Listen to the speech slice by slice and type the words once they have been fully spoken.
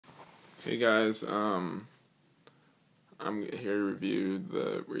Hey guys, I'm here to review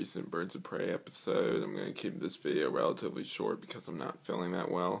the recent Birds of Prey episode. I'm going to keep this video relatively short because I'm not feeling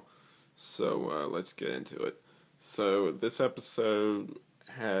that well. So let's get into it. So this episode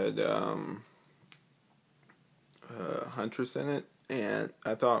had Huntress in it, and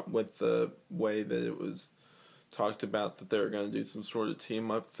I thought with the way that it was talked about that they were going to do some sort of team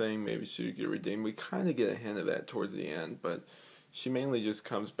up thing, maybe she would get redeemed. We kind of get a hint of that towards the end, but she mainly just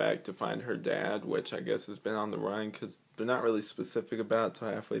comes back to find her dad, which I guess has been on the run because they're not really specific about until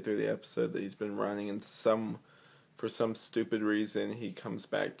halfway through the episode that he's been running, and for some stupid reason he comes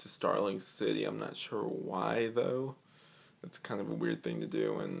back to Starling City. I'm not sure why though. It's kind of a weird thing to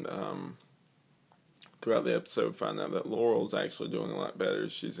do, and throughout the episode find out that Laurel's actually doing a lot better.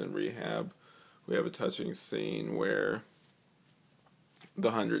 She's in rehab. We have a touching scene where the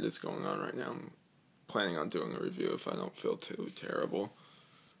 100 is going on right now. I'm planning on doing a review if I don't feel too terrible.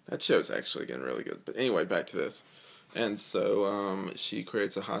 That show's actually getting really good. But anyway, back to this. And so she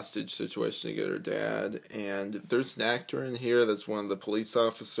creates a hostage situation to get her dad. And there's an actor in here that's one of the police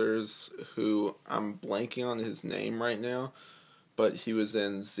officers who I'm blanking on his name right now. But he was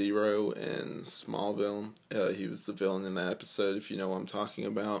in Zero in Smallville. He was the villain in that episode, if you know what I'm talking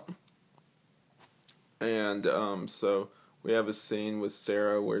about. And so we have a scene with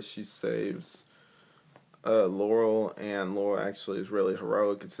Sarah where she saves Laurel, and Laurel actually is really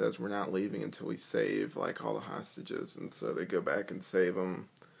heroic and says we're not leaving until we save like all the hostages, and so they go back and save them.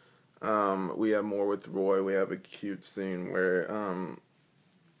 We have more with Roy. We have a cute scene where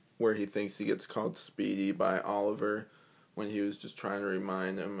he thinks he gets called Speedy by Oliver when he was just trying to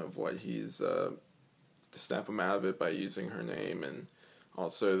remind him of what he's to snap him out of it by using her name, and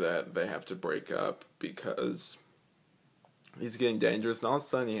also that they have to break up because he's getting dangerous. And all of a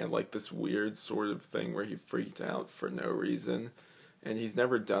sudden he had like this weird sort of thing where he freaked out for no reason, and he's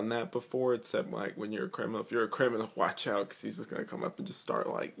never done that before except like when you're a criminal. If you're a criminal, watch out because he's just going to come up and just start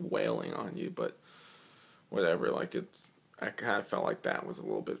like wailing on you. But whatever, like I kind of felt like that was a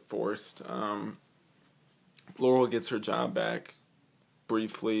little bit forced. Laurel gets her job back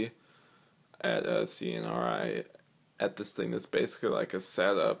briefly at CNRI at this thing that's basically like a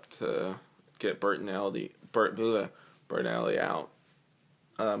setup to get Bert Alley out,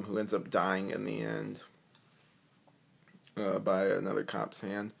 who ends up dying in the end by another cop's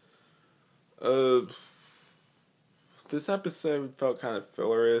hand. This episode felt kind of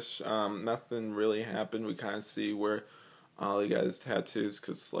fillerish. Nothing really happened. We kind of see where Ollie got his tattoos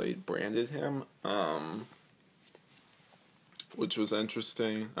because Slade branded him, which was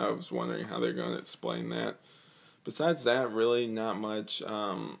interesting. I was wondering how they're going to explain that. Besides that, really not much.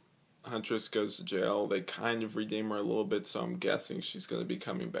 Huntress goes to jail. They kind of redeem her a little bit, so I'm guessing she's going to be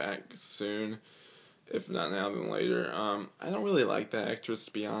coming back soon. If not now, then later. I don't really like that actress,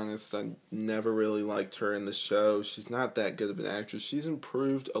 to be honest. I never really liked her in the show. She's not that good of an actress. She's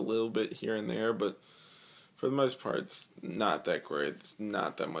improved a little bit here and there, but for the most part, it's not that great. It's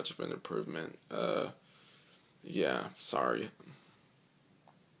not that much of an improvement. Yeah, sorry.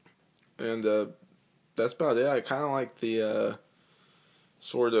 And that's about it. I kind of like the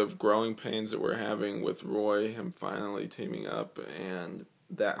sort of growing pains that we're having with Roy, him finally teaming up, and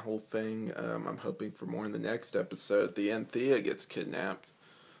that whole thing. I'm hoping for more in the next episode. At the end, Thea gets kidnapped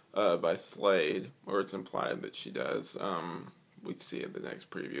by Slade, or it's implied that she does. We see it in the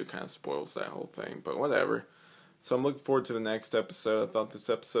next preview. It kind of spoils that whole thing, but whatever. So I'm looking forward to the next episode. I thought this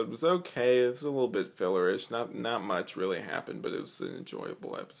episode was okay. It was a little bit fillerish. Not much really happened, but it was an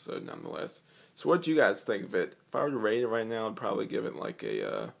enjoyable episode nonetheless. So what do you guys think of it? If I were to rate it right now, I'd probably give it like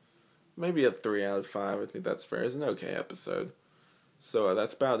a maybe a 3 out of 5. I think that's fair. It's an okay episode. So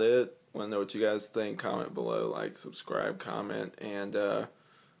that's about it. Want to know what you guys think? Comment below, like, subscribe, comment, and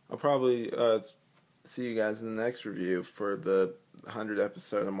I'll probably see you guys in the next review for the 100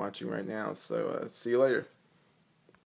 episode I'm watching right now. So see you later.